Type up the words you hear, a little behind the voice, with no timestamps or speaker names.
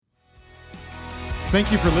Thank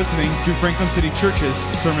you for listening to Franklin City Church's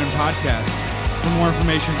Sermon Podcast. For more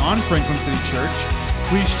information on Franklin City Church,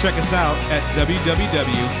 please check us out at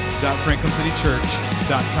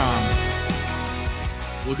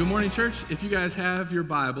www.franklincitychurch.com. Well, good morning, church. If you guys have your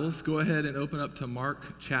Bibles, go ahead and open up to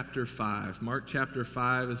Mark chapter 5. Mark chapter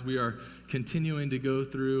 5, as we are continuing to go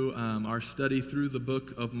through our study through the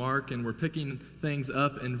book of Mark, and we're picking things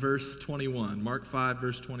up in verse 21. Mark 5,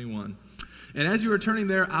 verse 21. And as you are turning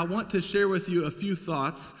there, I want to share with you a few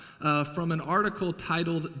thoughts from an article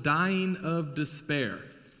titled Dying of Despair.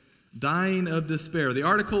 Dying of Despair. The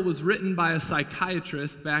article was written by a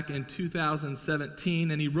psychiatrist back in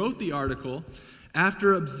 2017, and he wrote the article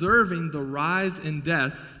after observing the rise in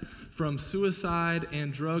deaths from suicide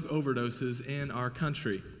and drug overdoses in our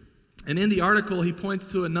country. And in the article, he points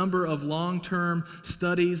to a number of long-term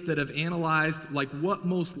studies that have analyzed what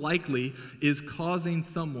most likely is causing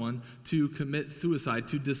someone to commit suicide,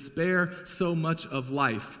 to despair so much of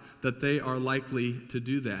life that they are likely to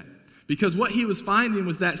do that. Because what he was finding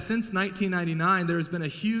was that since 1999, there has been a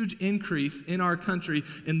huge increase in our country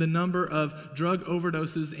in the number of drug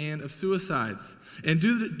overdoses and of suicides. And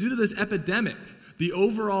due to this epidemic, the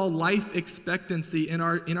overall life expectancy in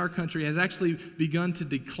our country has actually begun to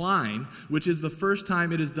decline, which is the first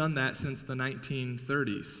time it has done that since the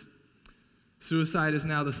 1930s. Suicide is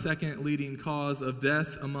now the second leading cause of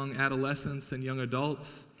death among adolescents and young adults.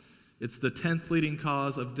 It's the 10th leading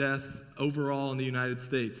cause of death overall in the United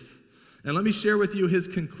States. And let me share with you his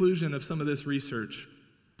conclusion of some of this research.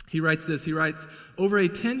 He writes, over a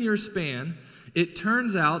 10-year span, it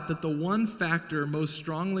turns out that the one factor most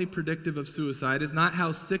strongly predictive of suicide is not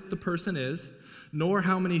how sick the person is, nor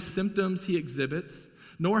how many symptoms he exhibits,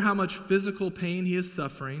 nor how much physical pain he is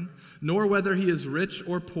suffering, nor whether he is rich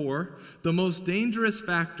or poor. The most dangerous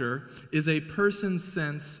factor is a person's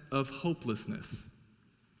sense of hopelessness.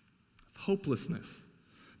 Hopelessness.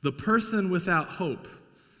 The person without hope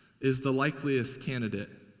is the likeliest candidate.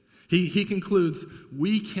 He concludes,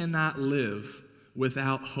 we cannot live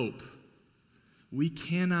without hope. We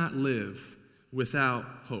cannot live without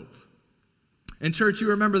hope. And church, you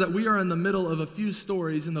remember that we are in the middle of a few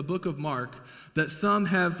stories in the book of Mark that some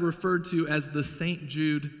have referred to as the St.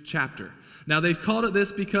 Jude chapter. Now, they've called it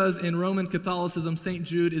this because in Roman Catholicism, St.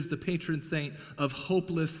 Jude is the patron saint of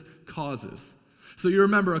hopeless causes. So you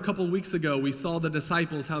remember a couple of weeks ago, we saw the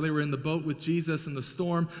disciples, how they were in the boat with Jesus and the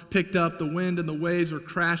storm picked up, the wind and the waves were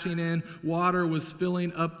crashing in, water was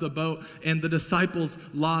filling up the boat, and the disciples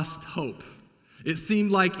lost hope. It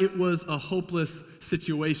seemed like it was a hopeless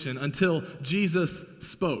situation until Jesus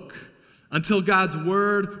spoke, until God's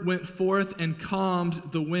word went forth and calmed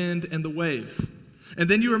the wind and the waves. And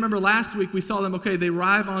then you remember last week we saw them, they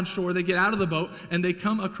arrive on shore, they get out of the boat, and they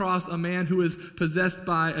come across a man who is possessed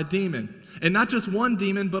by a demon. And not just one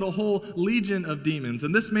demon, but a whole legion of demons.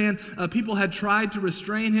 And this man, people had tried to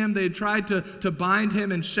restrain him, they had tried to bind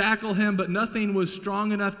him and shackle him, but nothing was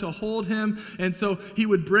strong enough to hold him. And so he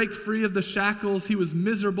would break free of the shackles, he was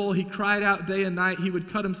miserable, he cried out day and night, he would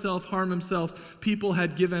cut himself, harm himself. People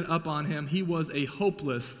had given up on him. He was a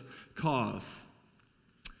hopeless cause.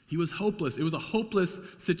 He was hopeless. It was a hopeless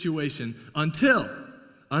situation until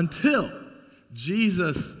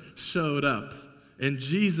Jesus showed up and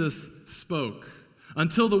Jesus spoke.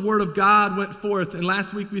 Until the word of God went forth. And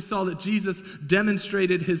last week we saw that Jesus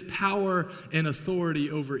demonstrated his power and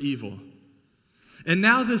authority over evil. And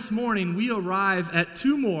now this morning we arrive at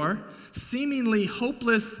two more seemingly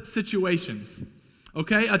hopeless situations.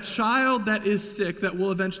 A child that is sick that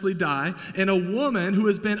will eventually die, and a woman who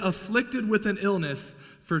has been afflicted with an illness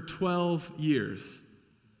for 12 years.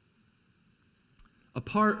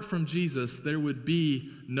 Apart from Jesus, there would be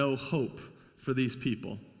no hope for these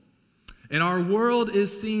people. And our world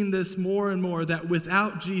is seeing this more and more, that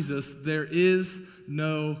without Jesus, there is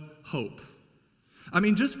no hope.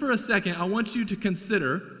 Just for a second, I want you to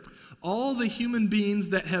consider all the human beings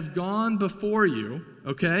that have gone before you,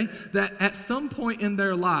 that at some point in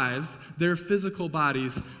their lives, their physical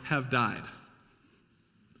bodies have died.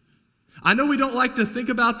 I know we don't like to think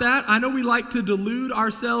about that. I know we like to delude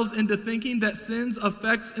ourselves into thinking that sin's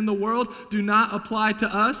effects in the world do not apply to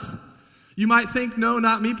us. You might think, no,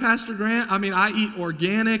 not me, Pastor Grant. I eat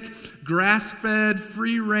organic, grass-fed,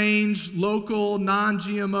 free-range, local,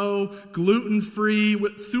 non-GMO, gluten-free,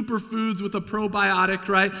 with superfoods with a probiotic,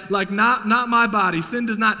 right? Not my body. Sin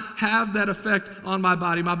does not have that effect on my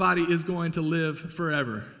body. My body is going to live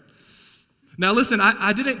forever. Now listen,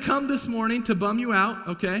 I didn't come this morning to bum you out,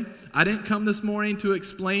 I didn't come this morning to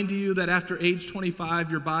explain to you that after age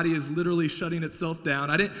 25, your body is literally shutting itself down.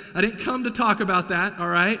 I didn't come to talk about that, all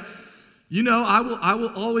right? You know, I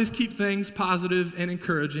will always keep things positive and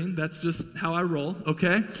encouraging. That's just how I roll,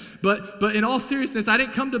 okay? But in all seriousness, I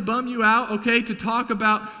didn't come to bum you out, okay, to talk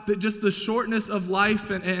about just the shortness of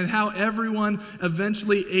life and how everyone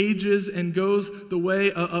eventually ages and goes the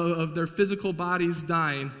way of their physical bodies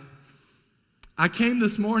dying. I came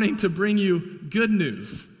this morning to bring you good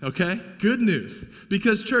news, okay? Good news.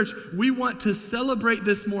 Because, church, we want to celebrate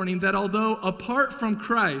this morning that although apart from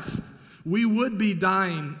Christ, we would be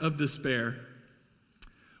dying of despair.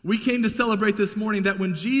 We came to celebrate this morning that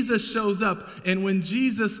when Jesus shows up and when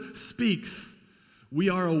Jesus speaks, we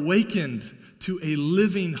are awakened to a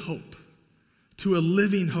living hope, to a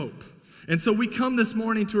living hope. And so we come this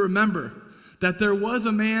morning to remember that there was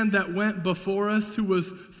a man that went before us who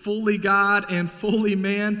was fully God and fully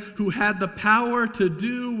man, who had the power to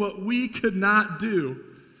do what we could not do.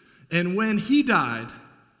 And when he died,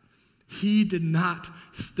 he did not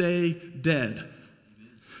stay dead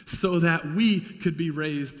so that we could be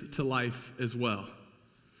raised to life as well.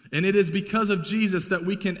 And it is because of Jesus that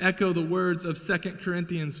we can echo the words of 2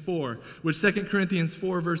 Corinthians 4, which 2 Corinthians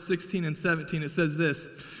 4, verse 16 and 17, it says this.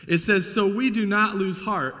 It says, "So we do not lose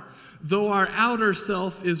heart, though our outer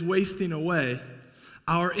self is wasting away,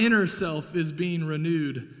 our inner self is being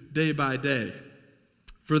renewed day by day.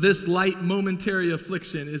 For this light momentary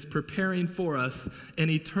affliction is preparing for us an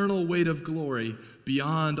eternal weight of glory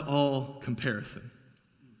beyond all comparison."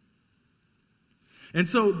 And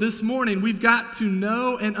so this morning, we've got to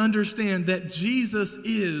know and understand that Jesus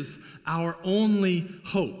is our only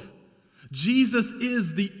hope. Jesus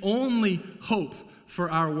is the only hope for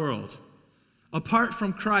our world. Apart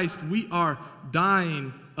from Christ, we are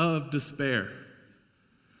dying of despair.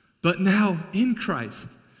 But now, in Christ,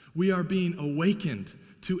 we are being awakened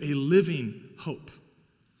to a living hope.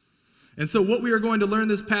 And so what we are going to learn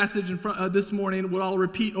this passage this morning, what I'll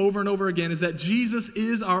repeat over and over again, is that Jesus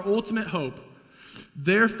is our ultimate hope.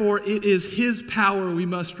 Therefore, it is his power we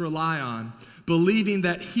must rely on, believing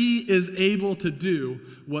that he is able to do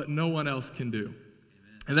what no one else can do.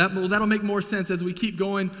 And that'll make more sense as we keep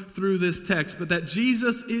going through this text, but that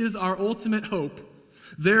Jesus is our ultimate hope.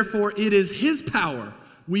 Therefore, it is his power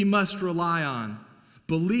we must rely on,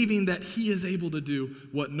 believing that he is able to do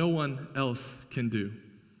what no one else can do.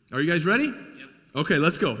 Are you guys ready? Yep. Okay,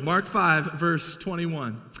 let's go. Mark 5, verse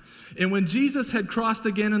 21. "And when Jesus had crossed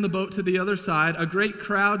again in the boat to the other side, a great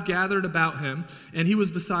crowd gathered about him, and he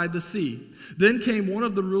was beside the sea. Then came one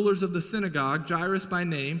of the rulers of the synagogue, Jairus by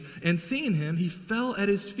name, and seeing him, he fell at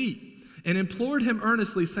his feet and implored him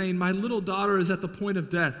earnestly, saying, 'My little daughter is at the point of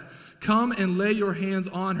death. Come and lay your hands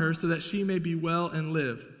on her so that she may be well and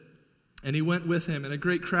live.' And he went with him, and a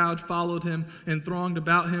great crowd followed him and thronged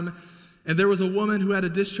about him. And there was a woman who had a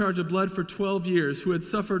discharge of blood for 12 years, who had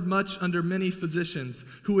suffered much under many physicians,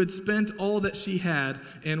 who had spent all that she had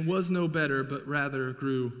and was no better, but rather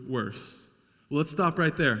grew worse." Well, let's stop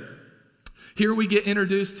right there. Here we get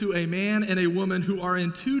introduced to a man and a woman who are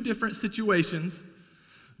in two different situations,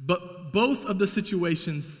 but both of the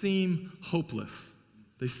situations seem hopeless.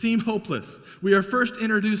 They seem hopeless. We are first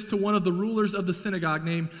introduced to one of the rulers of the synagogue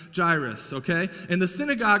named Jairus, okay? And the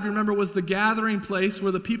synagogue, remember, was the gathering place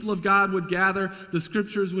where the people of God would gather, the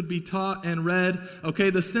scriptures would be taught and read,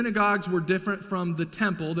 okay? The synagogues were different from the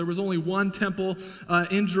temple. There was only one temple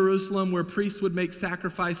in Jerusalem where priests would make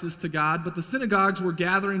sacrifices to God, but the synagogues were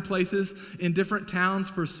gathering places in different towns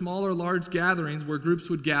for smaller, large gatherings where groups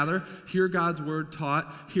would gather, hear God's word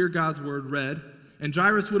taught, hear God's word read. And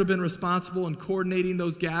Jairus would have been responsible in coordinating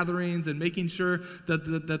those gatherings and making sure that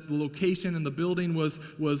the location and the building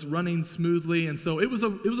was running smoothly. And so it was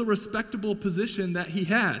a respectable position that he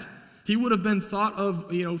had. He would have been thought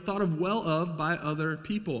of well of by other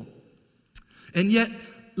people. And yet,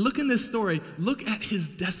 look in this story, look at his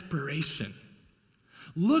desperation.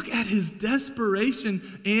 Look at his desperation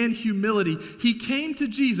and humility. He came to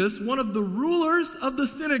Jesus, one of the rulers of the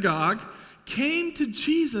synagogue, came to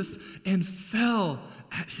Jesus and fell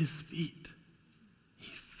at his feet. He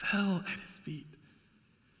fell at his feet.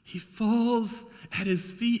 He falls at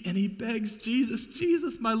his feet and he begs Jesus,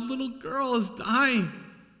 "Jesus, my little girl is dying.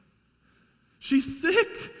 She's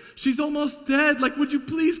sick. She's almost dead. Like, would you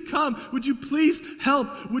please come? Would you please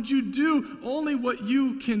help? Would you do only what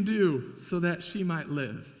you can do so that she might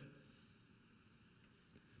live?"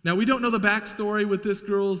 Now, we don't know the backstory with this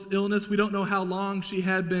girl's illness. We don't know how long she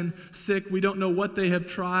had been sick. We don't know what they have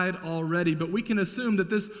tried already. But we can assume that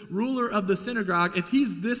this ruler of the synagogue, if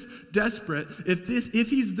he's this desperate, if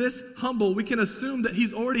he's this humble, we can assume that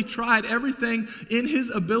he's already tried everything in his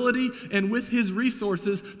ability and with his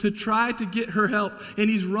resources to try to get her help. And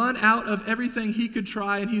he's run out of everything he could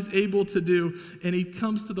try and he's able to do. And he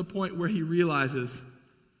comes to the point where he realizes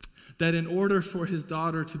that in order for his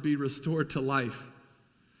daughter to be restored to life,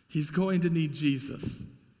 he's going to need Jesus,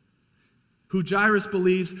 who Jairus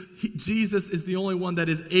believes Jesus is the only one that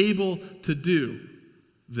is able to do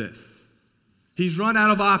this. He's run out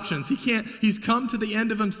of options. He's come to the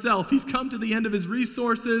end of himself. He's come to the end of his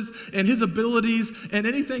resources and his abilities and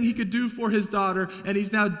anything he could do for his daughter, and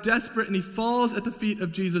he's now desperate, and he falls at the feet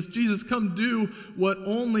of Jesus. Jesus, come do what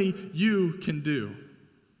only you can do.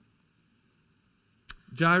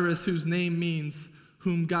 Jairus, whose name means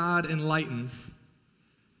whom God enlightens,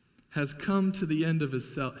 has come to the end of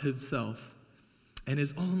himself, and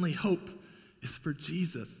his only hope is for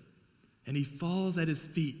Jesus. And he falls at his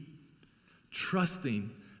feet,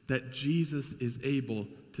 trusting that Jesus is able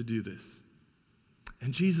to do this.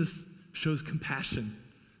 And Jesus shows compassion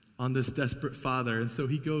on this desperate father, and so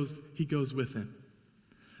he goes with him.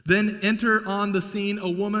 Then enter on the scene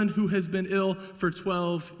a woman who has been ill for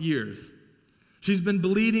 12 years. She's been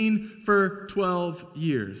bleeding for 12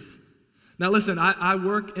 years. Now listen, I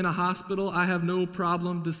work in a hospital. I have no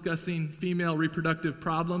problem discussing female reproductive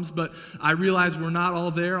problems, but I realize we're not all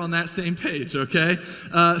there on that same page, okay?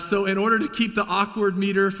 So in order to keep the awkward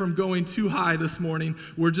meter from going too high this morning,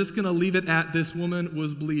 we're just going to leave it at this woman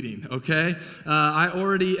was bleeding, okay? I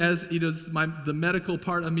already, as the medical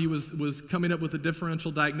part of me was coming up with a differential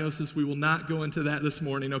diagnosis. We will not go into that this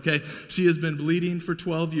morning, okay? She has been bleeding for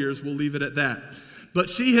 12 years. We'll leave it at that. But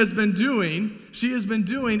she has been doing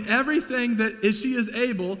everything that she is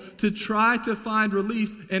able to try to find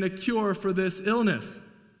relief and a cure for this illness.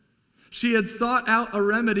 She had sought out a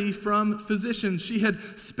remedy from physicians. She had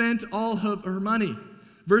spent all of her money.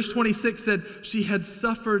 Verse 26 said she had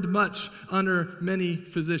suffered much under many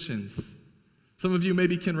physicians. Some of you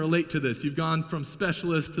maybe can relate to this. You've gone from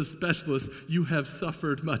specialist to specialist. You have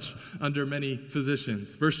suffered much under many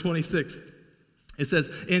physicians. Verse 26. It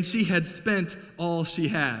says, and she had spent all she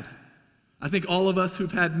had. I think all of us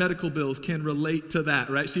who've had medical bills can relate to that,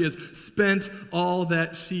 right? She has spent all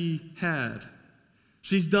that she had.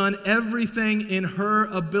 She's done everything in her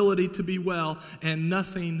ability to be well, and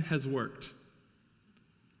nothing has worked.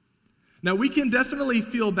 Now, we can definitely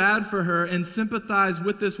feel bad for her and sympathize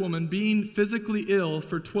with this woman being physically ill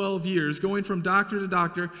for 12 years, going from doctor to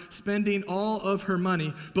doctor, spending all of her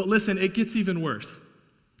money. But listen, it gets even worse.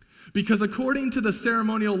 Because according to the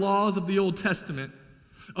ceremonial laws of the Old Testament,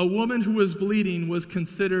 a woman who was bleeding was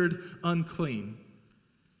considered unclean.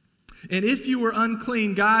 And if you were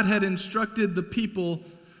unclean, God had instructed the people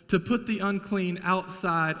to put the unclean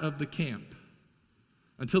outside of the camp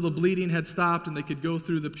until the bleeding had stopped and they could go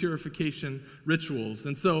through the purification rituals.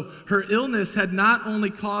 And so her illness had not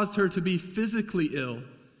only caused her to be physically ill,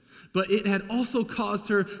 but it had also caused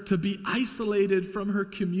her to be isolated from her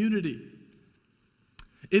community.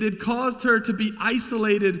 It had caused her to be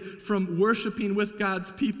isolated from worshiping with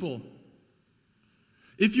God's people.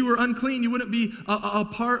 If you were unclean, you wouldn't be a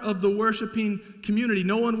part of the worshiping community.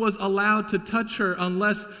 No one was allowed to touch her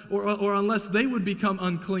unless they would become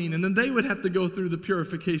unclean, and then they would have to go through the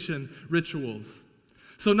purification rituals.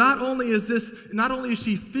 So not only is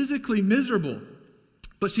she physically miserable,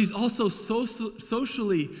 but she's also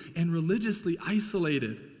socially and religiously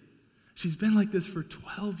isolated. She's been like this for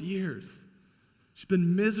 12 years. She's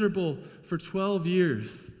been miserable for 12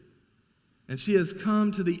 years, and she has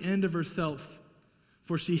come to the end of herself,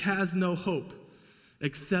 for she has no hope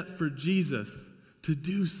except for Jesus to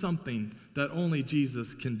do something that only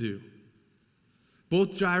Jesus can do.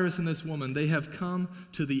 Both Jairus and this woman, they have come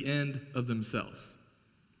to the end of themselves.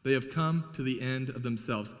 They have come to the end of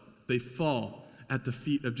themselves. They fall at the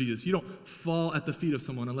feet of Jesus. You don't fall at the feet of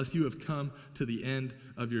someone unless you have come to the end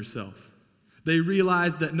of yourself. They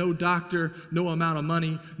realize that no doctor, no amount of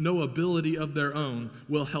money, no ability of their own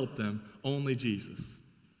will help them. Only Jesus.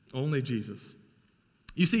 Only Jesus.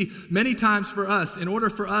 You see, many times for us, in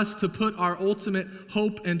order for us to put our ultimate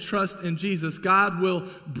hope and trust in Jesus, God will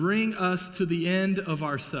bring us to the end of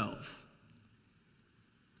ourselves.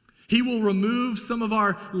 He will remove some of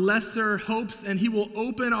our lesser hopes, and he will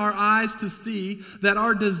open our eyes to see that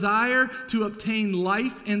our desire to obtain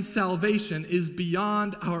life and salvation is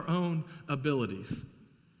beyond our own abilities.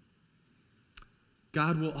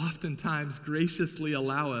 God will oftentimes graciously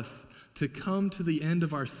allow us to come to the end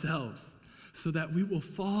of ourselves so that we will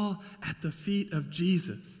fall at the feet of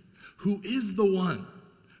Jesus, who is the one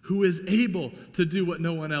who is able to do what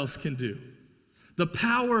no one else can do. The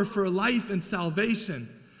power for life and salvation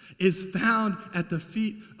is found at the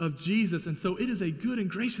feet of Jesus. And so it is a good and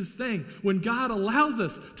gracious thing when God allows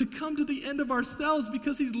us to come to the end of ourselves,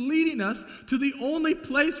 because he's leading us to the only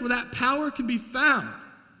place where that power can be found.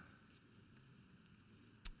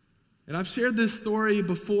 And I've shared this story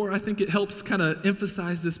before. I think it helps kind of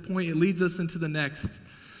emphasize this point. It leads us into the next.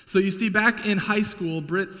 So you see, back in high school,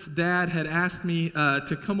 Britt's dad had asked me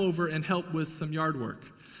to come over and help with some yard work.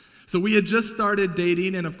 So we had just started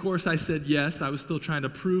dating, and of course I said yes. I was still trying to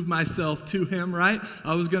prove myself to him, right?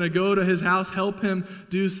 I was going to go to his house, help him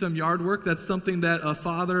do some yard work. That's something that a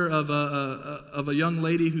father of a young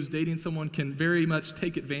lady who's dating someone can very much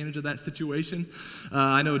take advantage of that situation.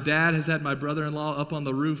 I know Dad has had my brother-in-law up on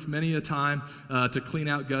the roof many a time to clean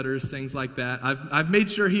out gutters, things like that. I've made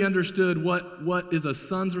sure he understood what is a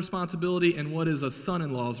son's responsibility and what is a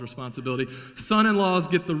son-in-law's responsibility. Son-in-laws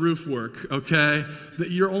get the roof work, okay?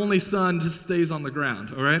 That your only son just stays on the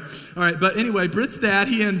ground, all right? All right, but anyway, Britt's dad,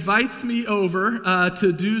 he invites me over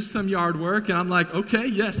to do some yard work, and I'm like, okay,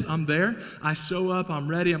 yes, I'm there. I show up, I'm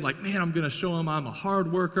ready. I'm like, man, I'm going to show him I'm a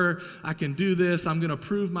hard worker. I can do this. I'm going to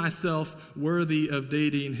prove myself worthy of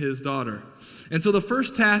dating his daughter. And so the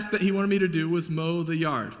first task that he wanted me to do was mow the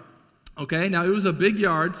yard. Okay, now it was a big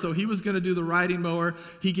yard, so he was going to do the riding mower.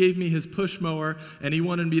 He gave me his push mower, and he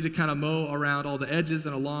wanted me to kind of mow around all the edges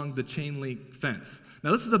and along the chain link fence.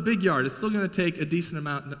 Now, this is a big yard. It's still going to take a decent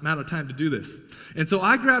amount of time to do this. And so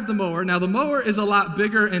I grabbed the mower. Now, the mower is a lot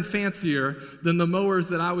bigger and fancier than the mowers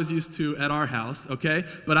that I was used to at our house, okay?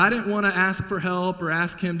 But I didn't want to ask for help or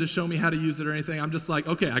ask him to show me how to use it or anything. I'm just like,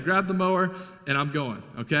 okay, I grabbed the mower, and I'm going,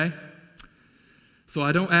 okay? So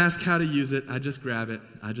I don't ask how to use it. I just grab it.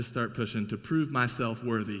 I just start pushing to prove myself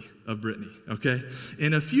worthy of Brittany, okay?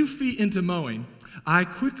 And a few feet into mowing, I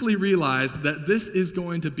quickly realized that this is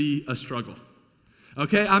going to be a struggle.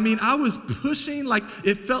 Okay, I mean, I was pushing like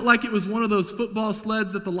it felt like it was one of those football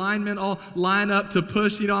sleds that the linemen all line up to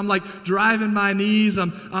push. You know, I'm like driving my knees,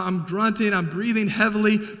 I'm grunting, I'm breathing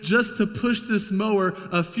heavily just to push this mower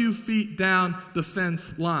a few feet down the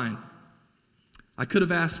fence line. I could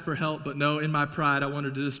have asked for help, but no, in my pride, I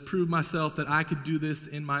wanted to just prove myself that I could do this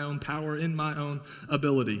in my own power, in my own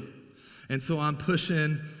ability. And so I'm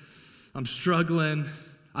pushing, I'm struggling.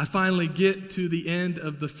 I finally get to the end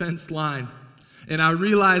of the fence line. And I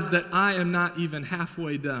realize that I am not even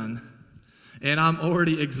halfway done, and I'm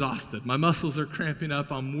already exhausted. My muscles are cramping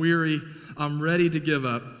up. I'm weary. I'm ready to give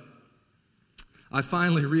up. I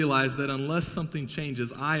finally realize that unless something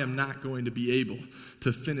changes, I am not going to be able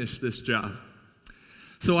to finish this job.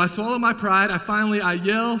 So I swallow my pride. I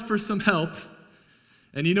yell for some help.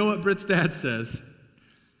 And you know what Britt's dad says?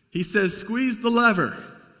 He says, squeeze the lever.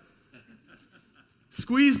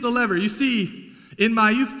 Squeeze the lever. You see, in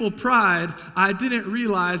my youthful pride, I didn't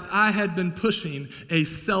realize I had been pushing a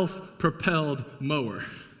self-propelled mower.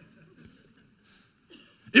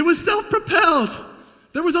 It was self-propelled.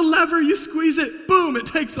 There was a lever, you squeeze it, boom, it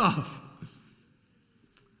takes off.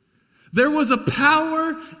 There was a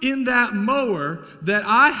power in that mower that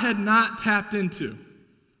I had not tapped into.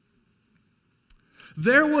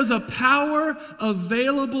 There was a power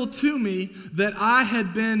available to me that I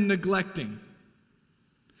had been neglecting.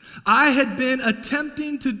 I had been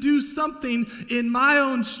attempting to do something in my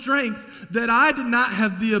own strength that I did not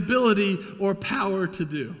have the ability or power to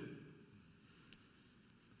do.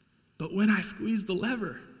 But when I squeezed the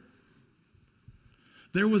lever,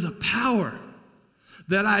 there was a power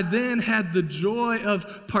that I then had the joy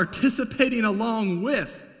of participating along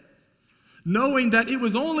with, knowing that it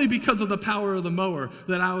was only because of the power of the mower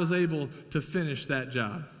that I was able to finish that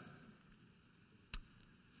job.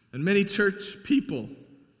 And many church people,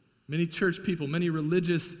 many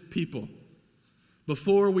religious people,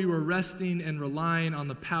 before we were resting and relying on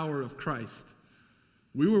the power of Christ,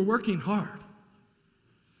 we were working hard.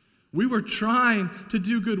 We were trying to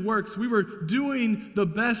do good works. We were doing the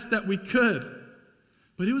best that we could.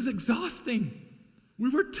 But it was exhausting. We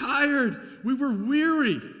were tired. We were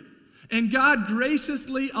weary. And God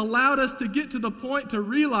graciously allowed us to get to the point to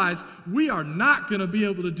realize we are not going to be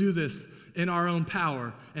able to do this in our own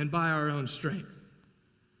power and by our own strength.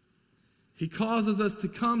 He causes us to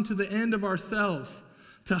come to the end of ourselves,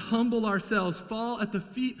 to humble ourselves, fall at the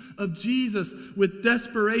feet of Jesus with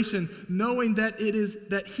desperation, knowing that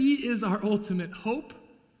He is our ultimate hope,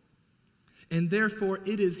 and therefore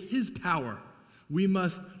it is His power we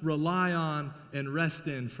must rely on and rest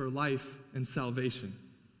in for life and salvation.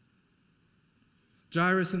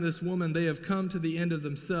 Jairus and this woman, they have come to the end of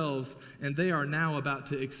themselves, and they are now about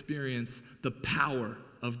to experience the power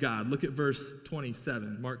of God. Look at verse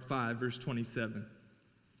 27, Mark 5, verse 27.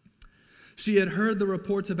 She had heard the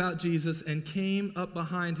reports about Jesus and came up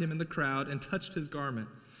behind him in the crowd and touched his garment.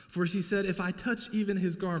 For she said, if I touch even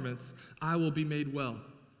his garments, I will be made well.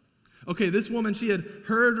 Okay, this woman, she had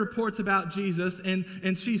heard reports about Jesus, and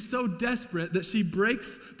she's so desperate that she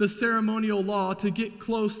breaks the ceremonial law to get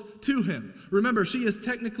close to him. Remember, she is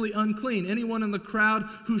technically unclean. Anyone in the crowd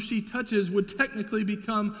who she touches would technically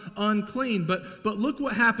become unclean. But look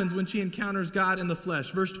what happens when she encounters God in the flesh.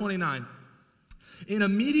 Verse 29. And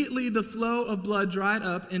immediately the flow of blood dried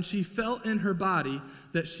up, and she felt in her body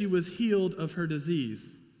that she was healed of her disease.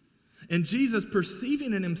 And Jesus,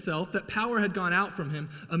 perceiving in himself that power had gone out from him,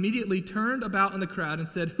 immediately turned about in the crowd and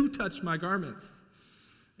said, "Who touched my garments?"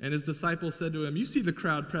 And his disciples said to him, "You see the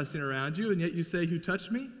crowd pressing around you, and yet you say, 'Who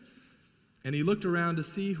touched me?'" And he looked around to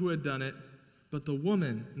see who had done it. But the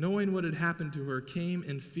woman, knowing what had happened to her, came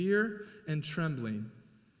in fear and trembling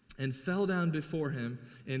and fell down before him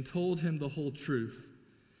and told him the whole truth.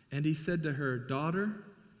 And he said to her, "Daughter,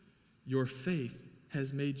 your faith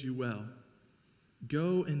has made you well.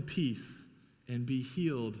 Go in peace and be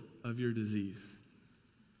healed of your disease."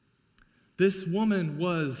 This woman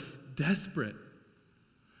was desperate.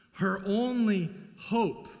 Her only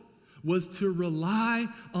hope was to rely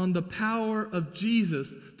on the power of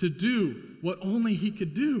Jesus to do what only he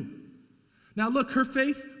could do. Now look, her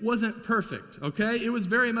faith wasn't perfect, okay? It was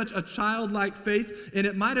very much a childlike faith, and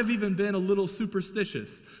it might have even been a little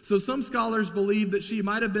superstitious. So some scholars believe that she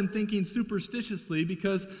might have been thinking superstitiously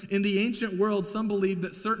because in the ancient world, some believed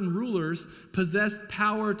that certain rulers possessed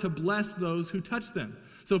power to bless those who touched them.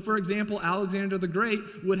 So for example, Alexander the Great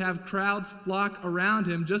would have crowds flock around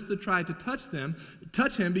him just to try to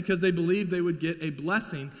touch him because they believed they would get a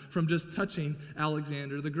blessing from just touching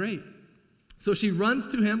Alexander the Great. So she runs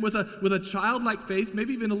to him with a childlike faith,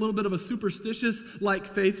 maybe even a little bit of a superstitious-like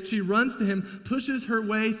faith. She runs to him, pushes her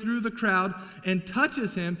way through the crowd, and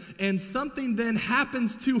touches him, and something then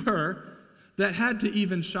happens to her that had to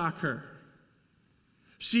even shock her.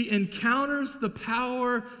 She encounters the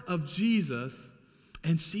power of Jesus,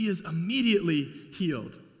 and she is immediately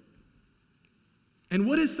healed. And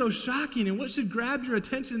what is so shocking and what should grab your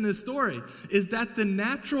attention in this story is that the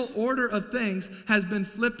natural order of things has been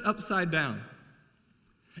flipped upside down.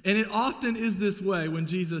 And it often is this way when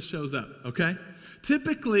Jesus shows up, okay?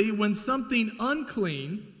 Typically, when something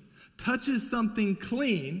unclean touches something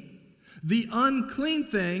clean, the unclean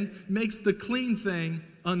thing makes the clean thing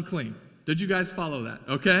unclean. Did you guys follow that,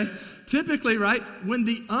 okay? Typically, right, when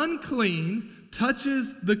the unclean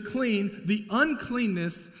touches the clean, the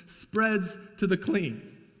uncleanness spreads to the clean.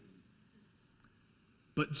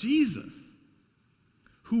 But Jesus,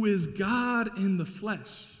 who is God in the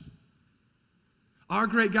flesh, our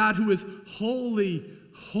great God who is holy,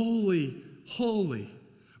 holy, holy,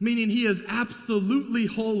 meaning he is absolutely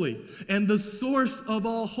holy and the source of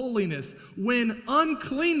all holiness, when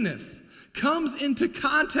uncleanness comes into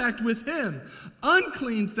contact with him,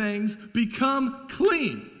 unclean things become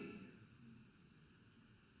clean.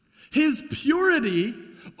 His purity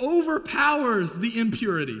overpowers the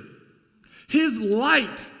impurity. His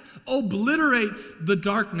light obliterates the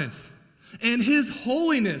darkness, and his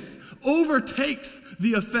holiness overtakes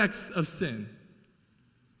the effects of sin.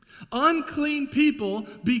 Unclean people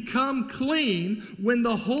become clean when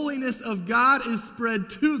the holiness of God is spread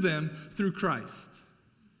to them through Christ.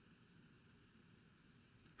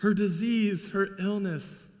 Her disease, her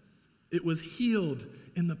illness, it was healed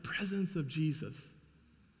in the presence of Jesus.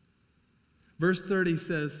 Verse 30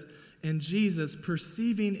 says, "And Jesus,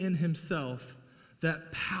 perceiving in himself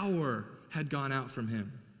that power had gone out from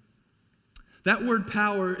him." That word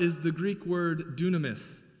power is the Greek word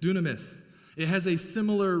dunamis. It has a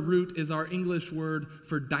similar root as our English word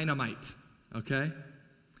for dynamite, okay?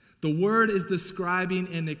 The word is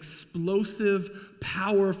describing an explosive,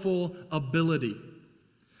 powerful ability.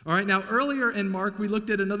 All right, now earlier in Mark, we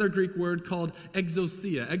looked at another Greek word called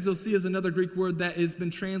exousia. Exousia is another Greek word that has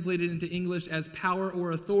been translated into English as power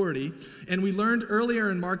or authority. And we learned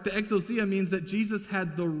earlier in Mark that exousia means that Jesus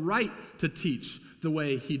had the right to teach the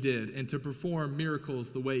way he did and to perform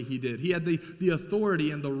miracles the way he did. He had the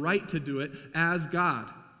authority and the right to do it as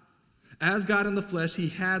God. As God in the flesh, he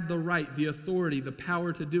had the right, the authority, the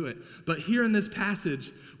power to do it. But here in this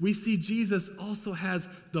passage, we see Jesus also has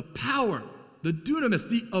the power, the dunamis,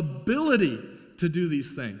 the ability to do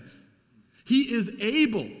these things. He is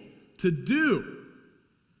able to do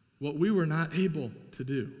what we were not able to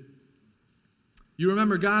do. You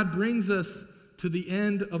remember, God brings us to the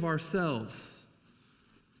end of ourselves.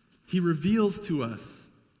 He reveals to us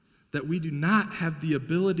that we do not have the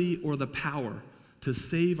ability or the power to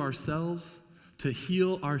save ourselves, to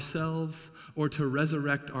heal ourselves, or to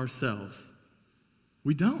resurrect ourselves.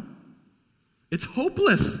 We don't. It's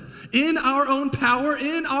hopeless. In our own power,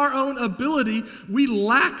 in our own ability, we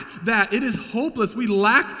lack that. It is hopeless. We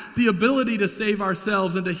lack the ability to save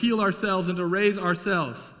ourselves and to heal ourselves and to raise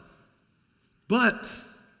ourselves. But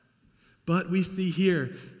we see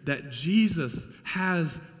here that Jesus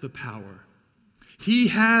has the power. He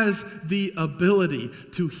has the ability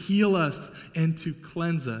to heal us and to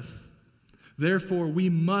cleanse us. Therefore, we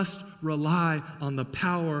must rely on the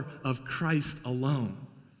power of Christ alone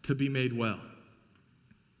to be made well.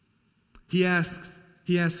 He asks,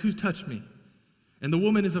 who touched me? And the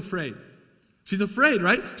woman is afraid. She's afraid,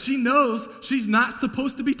 right? She knows she's not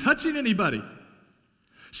supposed to be touching anybody.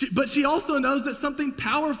 But she also knows that something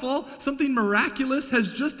powerful, something miraculous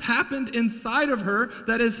has just happened inside of her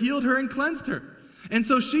that has healed her and cleansed her. And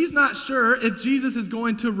so she's not sure if Jesus is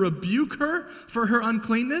going to rebuke her for her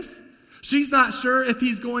uncleanness. She's not sure if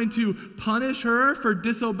he's going to punish her for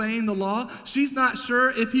disobeying the law. She's not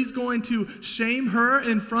sure if he's going to shame her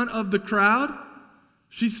in front of the crowd.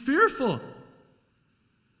 She's fearful.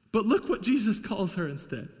 But look what Jesus calls her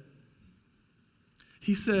instead.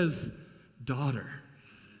 He says, daughter.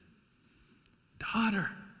 Daughter.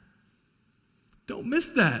 Don't miss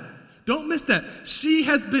that. Don't miss that. She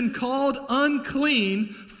has been called unclean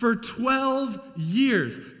for 12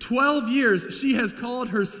 years. 12 years she has called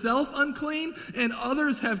herself unclean, and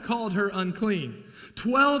others have called her unclean.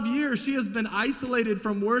 12 years she has been isolated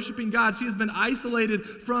from worshiping God. She has been isolated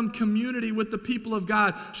from community with the people of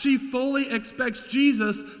God. She fully expects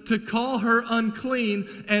Jesus to call her unclean,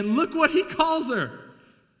 and look what he calls her.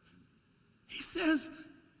 He says,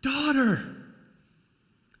 daughter.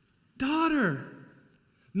 Daughter.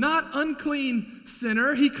 Not unclean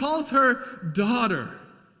sinner. He calls her daughter.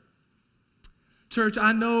 Church,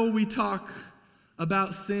 I know we talk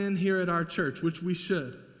about sin here at our church, which we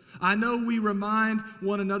should. I know we remind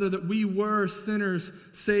one another that we were sinners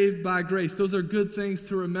saved by grace. Those are good things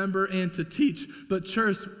to remember and to teach. But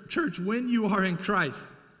church, when you are in Christ,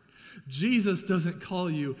 Jesus doesn't call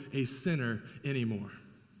you a sinner anymore.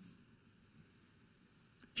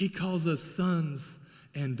 He calls us sons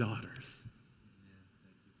and daughters.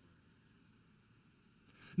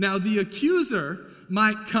 Now, the accuser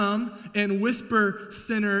might come and whisper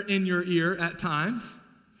sinner in your ear at times.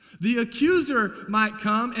 The accuser might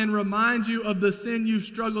come and remind you of the sin you've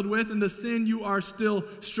struggled with and the sin you are still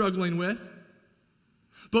struggling with.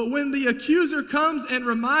 But when the accuser comes and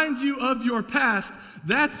reminds you of your past,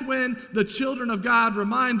 that's when the children of God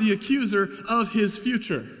remind the accuser of his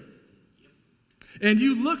future. And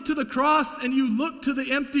you look to the cross and you look to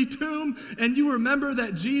the empty tomb and you remember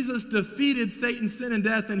that Jesus defeated Satan, sin, and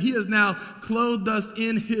death, and he has now clothed us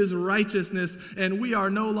in his righteousness, and we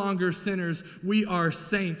are no longer sinners. We are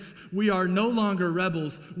saints. We are no longer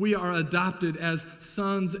rebels. We are adopted as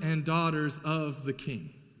sons and daughters of the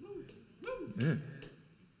King. Amen.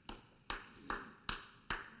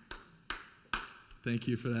 Thank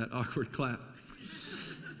you for that awkward clap.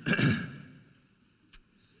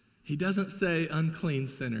 He doesn't say unclean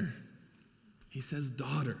sinner. He says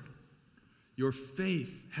daughter. Your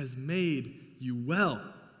faith has made you well.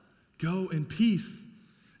 Go in peace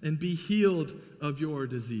and be healed of your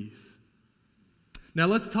disease. Now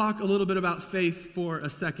let's talk a little bit about faith for a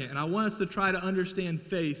second. And I want us to try to understand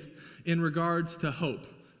faith in regards to hope.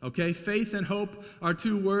 Okay, faith and hope are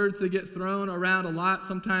two words that get thrown around a lot,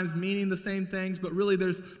 sometimes meaning the same things, but really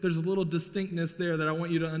there's a little distinctness there that I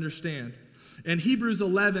want you to understand. And Hebrews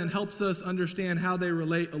 11 helps us understand how they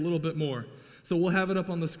relate a little bit more. So we'll have it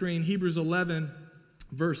up on the screen. Hebrews 11,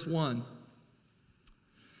 verse 1.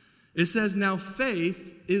 It says, now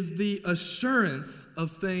faith is the assurance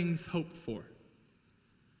of things hoped for,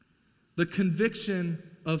 the conviction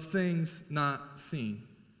of things not seen.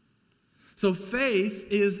 So faith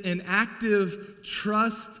is an active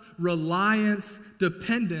trust, reliance,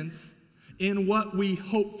 dependence in what we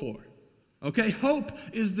hope for. Okay, hope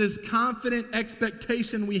is this confident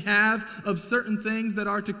expectation we have of certain things that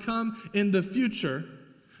are to come in the future,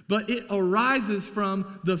 but it arises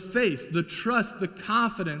from the faith, the trust, the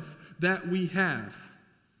confidence that we have.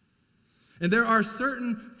 And there are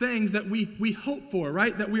certain things that we hope for,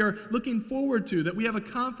 right? That we are looking forward to, that we have a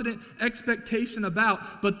confident expectation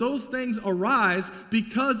about. But those things arise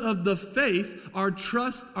because of the faith, our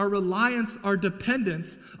trust, our reliance, our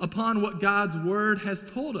dependence upon what God's word has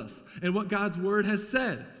told us and what God's word has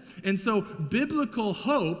said. And so biblical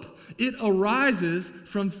hope, it arises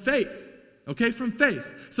from faith. Okay, from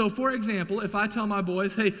faith. So for example, if I tell my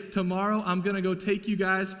boys, hey, tomorrow I'm going to go take you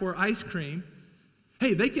guys for ice cream,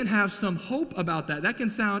 hey, they can have some hope about that. That can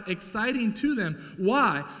sound exciting to them.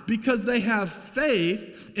 Why? Because they have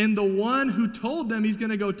faith in the one who told them he's going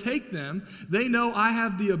to go take them. They know I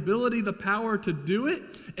have the ability, the power to do it,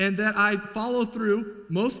 and that I follow through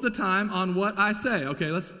most of the time on what I say. Okay,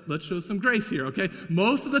 let's show some grace here, okay?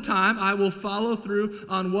 Most of the time, I will follow through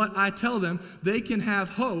on what I tell them. They can have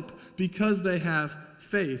hope because they have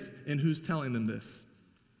faith in who's telling them this.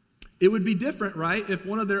 It would be different, right, if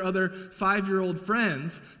one of their other 5-year-old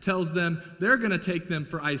friends tells them they're going to take them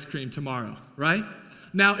for ice cream tomorrow, right?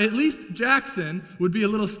 Now, at least Jackson would be a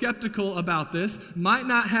little skeptical about this, might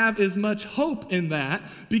not have as much hope in that,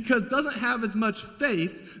 because doesn't have as much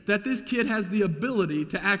faith that this kid has the ability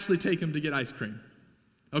to actually take him to get ice cream.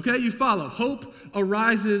 Okay, you follow. Hope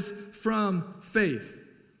arises from faith.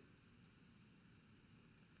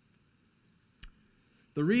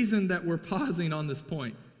 The reason that we're pausing on this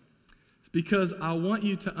point is because I want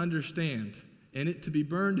you to understand and it to be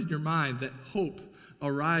burned in your mind that hope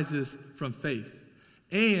arises from faith.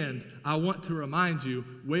 And I want to remind you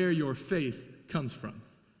where your faith comes from.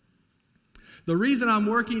 The reason I'm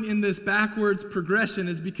working in this backwards progression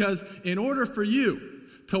is because in order for you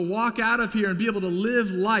to walk out of here and be able to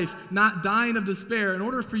live life not dying of despair, in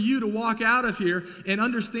order for you to walk out of here and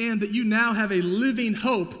understand that you now have a living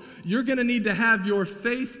hope, you're going to need to have your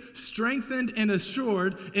faith strengthened and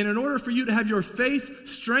assured. And in order for you to have your faith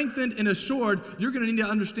strengthened and assured, you're going to need to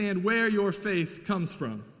understand where your faith comes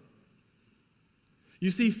from. You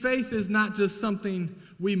see, faith is not just something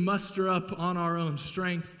we muster up on our own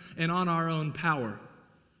strength and on our own power.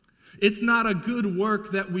 It's not a good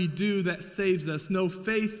work that we do that saves us. No,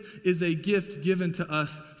 faith is a gift given to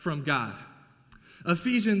us from God.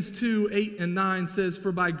 Ephesians 2:8-9 says,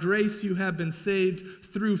 "For by grace you have been saved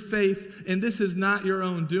through faith, and this is not your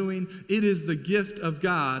own doing. It is the gift of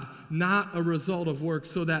God, not a result of works,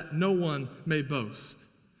 so that no one may boast."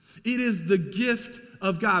 It is the gift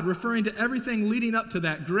of God, referring to everything leading up to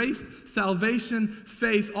that. Grace, salvation,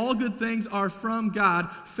 faith, all good things are from God.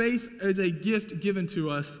 Faith is a gift given to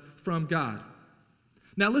us from God.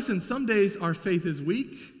 Now listen, some days our faith is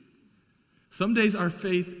weak. Some days our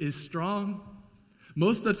faith is strong.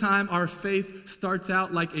 Most of the time our faith starts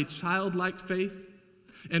out like a childlike faith.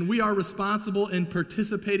 And we are responsible in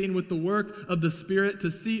participating with the work of the Spirit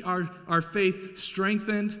to see our faith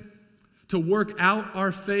strengthened, to work out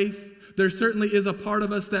our faith. There certainly is a part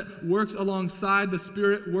of us that works alongside the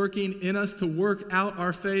Spirit working in us to work out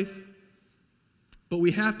our faith. But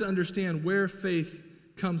we have to understand where faith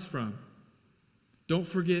comes from. Don't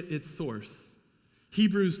forget its source.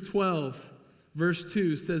 Hebrews 12, verse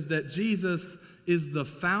 2 says that Jesus is the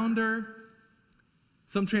founder,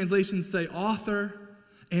 some translations say author,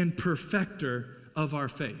 and perfecter of our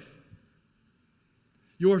faith.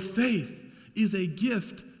 Your faith is a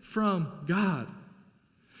gift from God.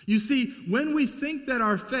 You see, when we think that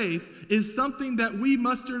our faith is something that we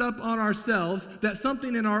mustered up on ourselves, that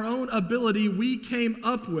something in our own ability we came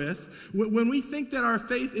up with, when we think that our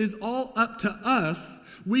faith is all up to us,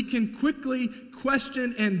 we can quickly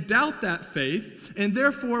question and doubt that faith, and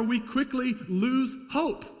therefore we quickly lose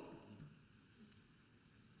hope.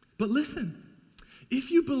 But listen, if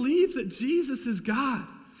you believe that Jesus is God,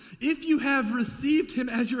 if you have received him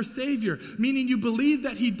as your Savior, meaning you believe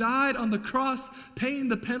that he died on the cross, paying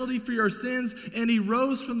the penalty for your sins, and he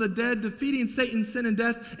rose from the dead, defeating Satan, sin, and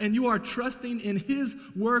death, and you are trusting in his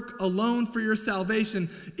work alone for your salvation,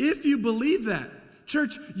 if you believe that,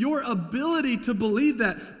 church, your ability to believe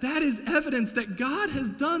that, that is evidence that God has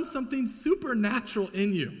done something supernatural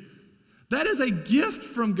in you. That is a gift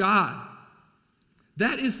from God.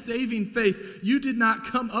 That is saving faith. You did not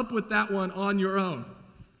come up with that one on your own.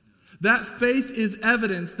 That faith is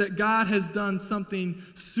evidence that God has done something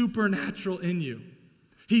supernatural in you.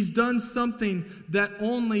 He's done something that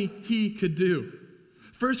only he could do.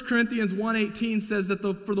 1 Corinthians 1:18 says that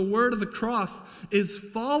for the word of the cross is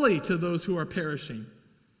folly to those who are perishing.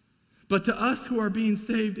 But to us who are being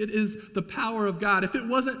saved, it is the power of God. If it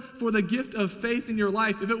wasn't for the gift of faith in your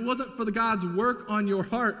life, if it wasn't for the God's work on your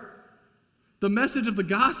heart, the message of the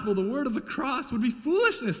gospel, the word of the cross, would be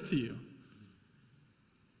foolishness to you.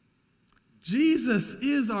 Jesus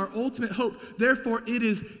is our ultimate hope. Therefore, it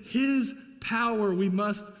is his power we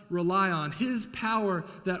must rely on, his power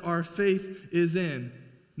that our faith is in,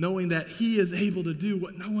 knowing that he is able to do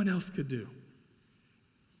what no one else could do.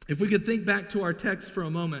 If we could think back to our text for a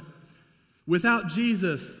moment, without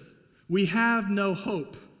Jesus, we have no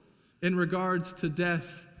hope in regards to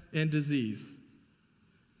death and disease.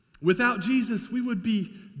 Without Jesus, we would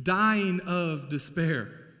be dying of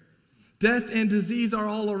despair. Death and disease are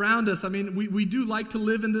all around us. I mean, we do like to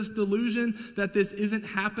live in this delusion that this isn't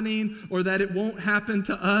happening or that it won't happen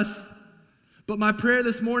to us. But my prayer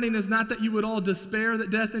this morning is not that you would all despair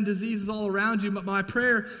that death and disease is all around you, but my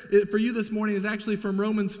prayer for you this morning is actually from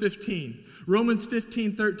Romans 15. Romans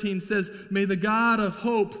 15:13 says, "May the God of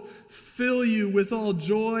hope fill you with all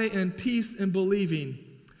joy and peace in believing,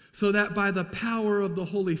 so that by the power of the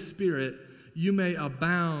Holy Spirit you may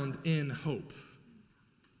abound in hope."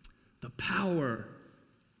 The power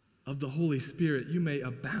of the Holy Spirit, you may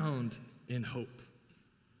abound in hope.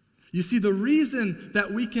 You see, the reason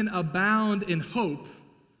that we can abound in hope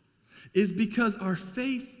is because our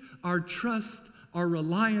faith, our trust, our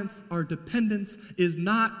reliance, our dependence is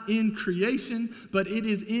not in creation, but it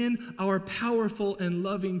is in our powerful and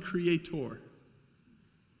loving Creator.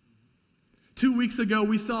 2 weeks ago,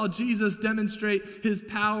 we saw Jesus demonstrate his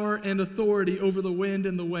power and authority over the wind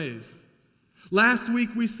and the waves. Last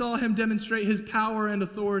week, we saw him demonstrate his power and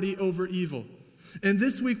authority over evil. And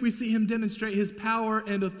this week, we see him demonstrate his power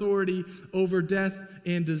and authority over death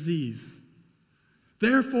and disease.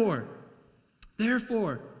 Therefore,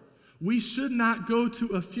 we should not go to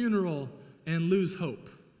a funeral and lose hope.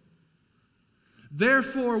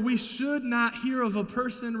 Therefore, we should not hear of a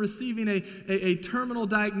person receiving a terminal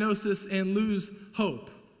diagnosis and lose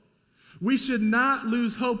hope. We should not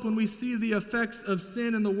lose hope when we see the effects of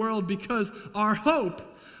sin in the world, because our hope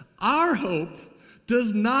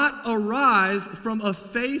does not arise from a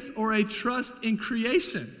faith or a trust in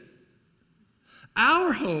creation.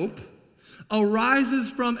 Our hope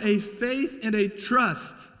arises from a faith and a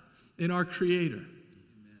trust in our Creator.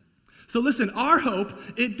 So listen, our hope,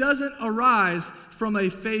 it doesn't arise from a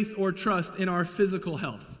faith or trust in our physical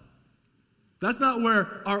health. That's not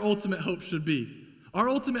where our ultimate hope should be. Our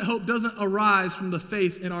ultimate hope doesn't arise from the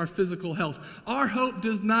faith in our physical health. Our hope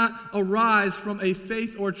does not arise from a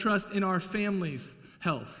faith or trust in our family's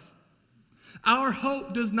health. Our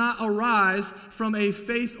hope does not arise from a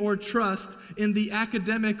faith or trust in the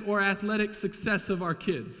academic or athletic success of our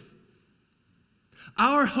kids.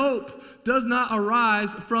 Our hope does not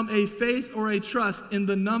arise from a faith or a trust in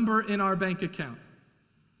the number in our bank account.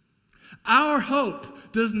 Our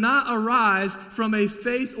hope does not arise from a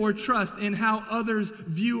faith or trust in how others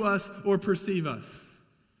view us or perceive us.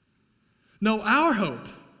 No, our hope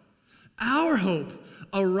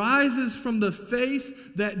arises from the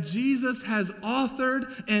faith that Jesus has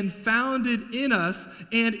authored and founded in us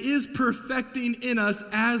and is perfecting in us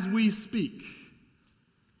as we speak.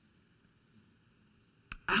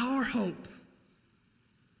 Our hope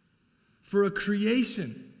for a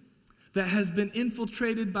creation that has been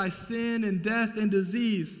infiltrated by sin and death and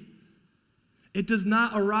disease, it does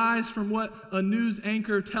not arise from what a news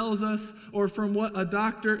anchor tells us or from what a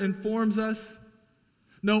doctor informs us.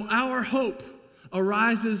 No, our hope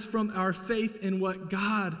arises from our faith in what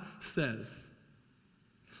God says.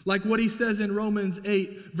 Like what he says in Romans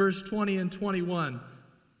 8, verse 20 and 21.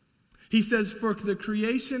 He says, "For the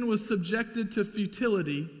creation was subjected to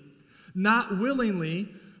futility, not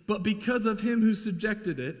willingly, but because of him who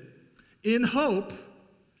subjected it, in hope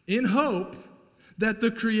that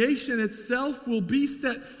the creation itself will be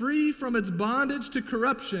set free from its bondage to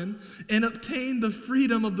corruption and obtain the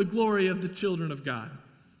freedom of the glory of the children of God."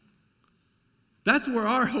 That's where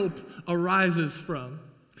our hope arises from.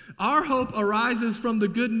 Our hope arises from the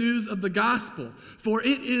good news of the gospel, for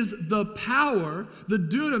it is the power, the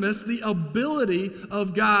dunamis, the ability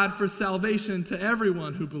of God for salvation to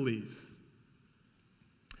everyone who believes.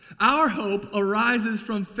 Our hope arises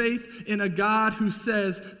from faith in a God who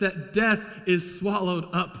says that death is swallowed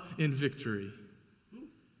up in victory.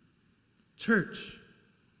 Church,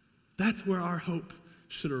 that's where our hope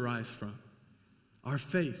should arise from. Our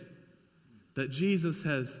faith that Jesus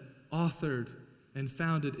has authored and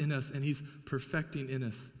founded in us, and he's perfecting in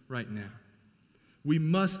us right now. We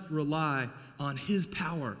must rely on his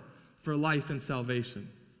power for life and salvation.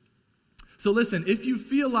 So listen, if you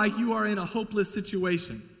feel like you are in a hopeless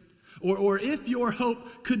situation, or if your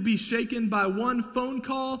hope could be shaken by one phone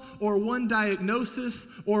call or one diagnosis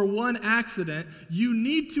or one accident, you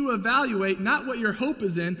need to evaluate not what your hope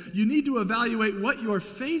is in, you need to evaluate what your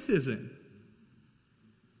faith is in.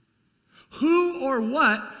 Who or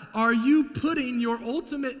what are you putting your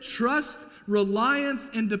ultimate trust, reliance,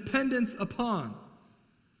 and dependence upon?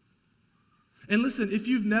 And listen, if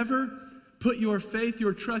you've never put your faith,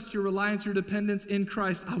 your trust, your reliance, your dependence in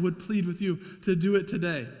Christ, I would plead with you to do it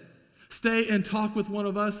today. Stay and talk with one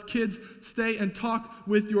of us. Kids, stay and talk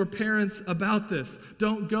with your parents about this.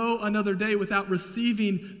 Don't go another day without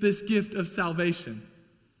receiving this gift of salvation.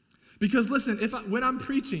 Because listen, when I'm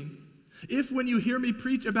preaching, If when you hear me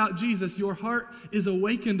preach about Jesus, your heart is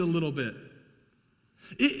awakened a little bit.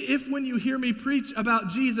 If when you hear me preach about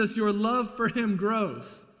Jesus, your love for him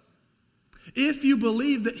grows. If you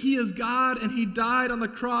believe that he is God and he died on the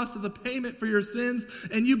cross as a payment for your sins,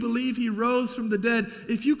 and you believe he rose from the dead,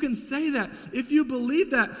 if you can say that, if you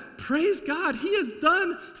believe that, praise God, he has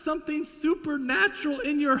done something supernatural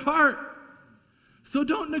in your heart. So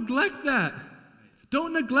don't neglect that.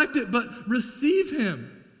 Don't neglect it, but receive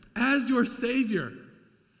him as your Savior.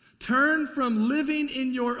 Turn from living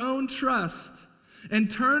in your own trust and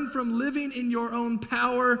turn from living in your own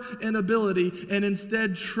power and ability, and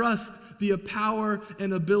instead trust the power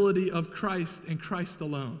and ability of Christ and Christ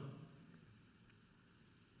alone.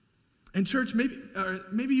 And church,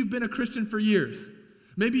 maybe you've been a Christian for years.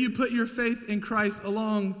 Maybe you put your faith in Christ a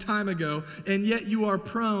long time ago, and yet you are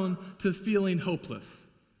prone to feeling hopeless.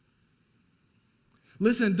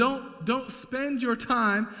 Listen, don't spend your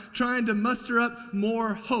time trying to muster up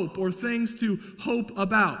more hope or things to hope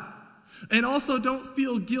about. And also don't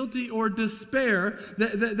feel guilty or despair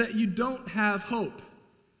that you don't have hope.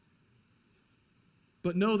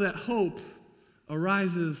 But know that hope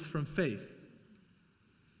arises from faith.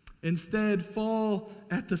 Instead, fall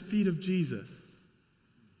at the feet of Jesus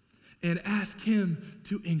and ask him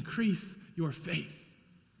to increase your faith.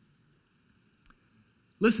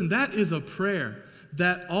 Listen, that is a prayer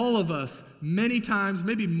that all of us, many times,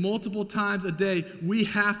 maybe multiple times a day, we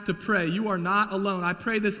have to pray. You are not alone. I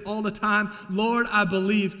pray this all the time. Lord, I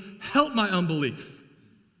believe. Help my unbelief.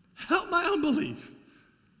 Help my unbelief.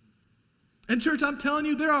 And church, I'm telling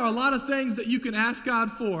you, there are a lot of things that you can ask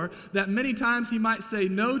God for that many times he might say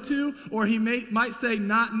no to, or he might say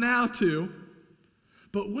not now to.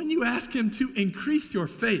 But when you ask him to increase your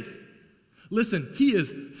faith, listen, he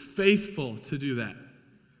is faithful to do that.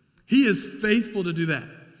 He is faithful to do that.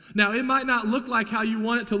 Now, it might not look like how you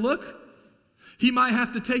want it to look. He might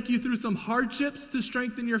have to take you through some hardships to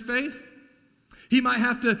strengthen your faith. He might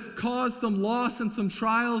have to cause some loss and some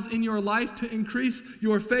trials in your life to increase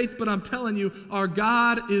your faith. But I'm telling you, our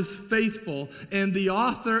God is faithful. And the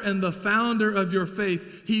author and the founder of your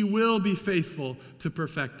faith, he will be faithful to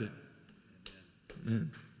perfect it.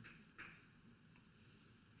 Amen.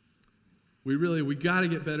 We got to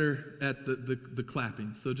get better at the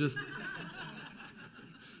clapping. So just,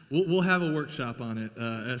 we'll have a workshop on it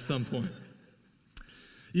at some point.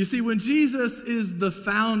 You see, when Jesus is the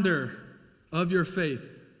founder of your faith,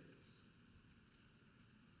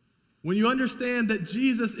 when you understand that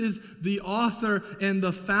Jesus is the author and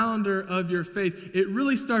the founder of your faith, it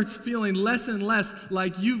really starts feeling less and less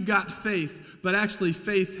like you've got faith, but actually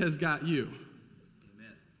faith has got you.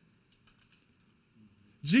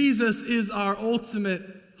 Jesus is our ultimate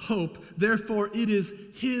hope. Therefore, it is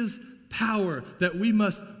his power that we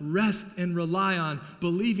must rest and rely on,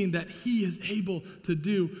 believing that he is able to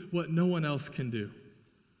do what no one else can do.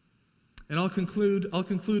 And I'll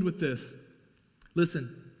conclude with this.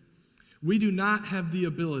 Listen, we do not have the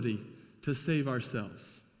ability to save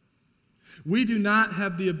ourselves. We do not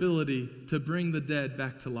have the ability to bring the dead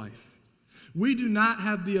back to life. We do not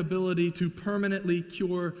have the ability to permanently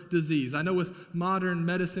cure disease. I know with modern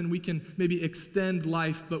medicine we can maybe extend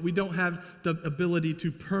life, but we don't have the ability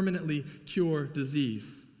to permanently cure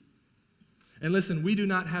disease. And listen, we do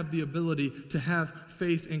not have the ability to have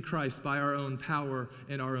faith in Christ by our own power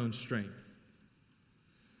and our own strength.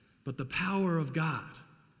 But the power of God,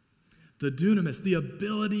 the dunamis, the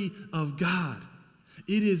ability of God,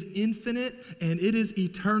 it is infinite and it is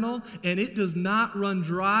eternal and it does not run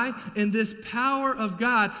dry. And this power of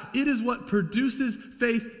God, it is what produces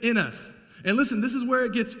faith in us. And listen, this is where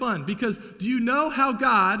it gets fun, because do you know how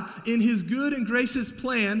God, in his good and gracious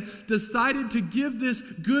plan, decided to give this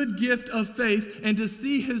good gift of faith and to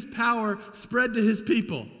see his power spread to his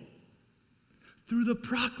people? Through the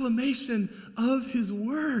proclamation of his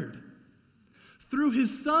word. Through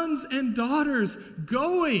his sons and daughters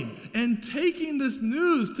going and taking this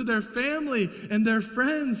news to their family and their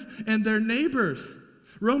friends and their neighbors.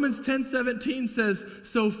 Romans 10:17 says,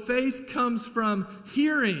 so faith comes from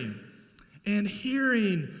hearing, and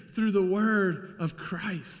hearing through the word of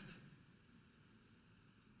Christ.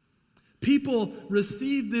 People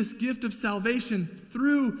receive this gift of salvation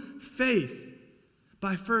through faith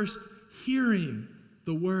by first hearing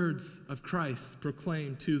the words of Christ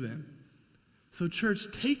proclaimed to them. So church,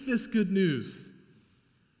 take this good news.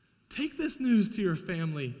 Take this news to your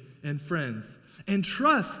family and friends and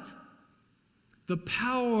trust the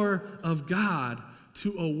power of God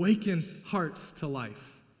to awaken hearts to life.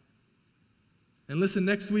 And listen,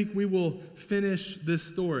 next week we will finish this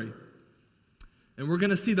story. And we're going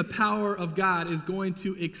to see the power of God is going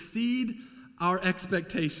to exceed our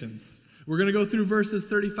expectations. We're going to go through verses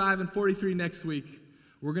 35 and 43 next week.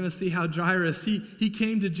 We're going to see how Jairus, he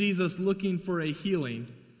came to Jesus looking for a healing,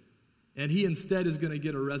 and he instead is going to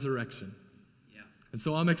get a resurrection. Yeah. And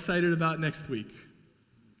so I'm excited about next week.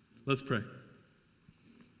 Let's pray.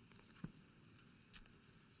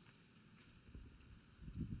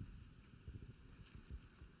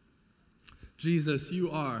 Jesus,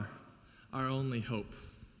 you are our only hope.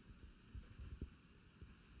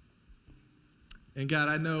 And God,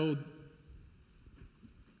 I know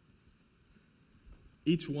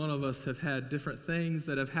each one of us have had different things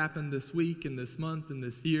that have happened this week and this month and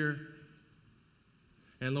this year.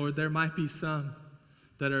 And Lord, there might be some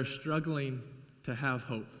that are struggling to have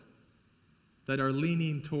hope, that are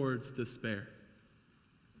leaning towards despair.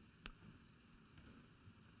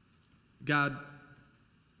 God,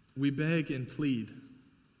 we beg and plead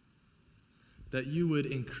that you would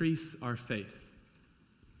increase our faith,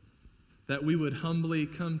 that we would humbly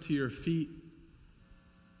come to your feet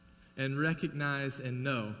and recognize and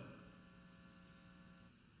know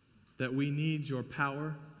that we need your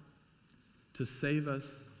power to save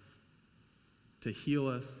us, to heal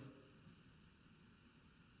us.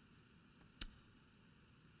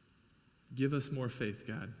 Give us more faith,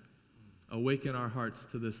 God. Awaken our hearts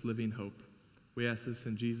to this living hope. We ask this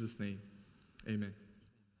in Jesus' name. Amen.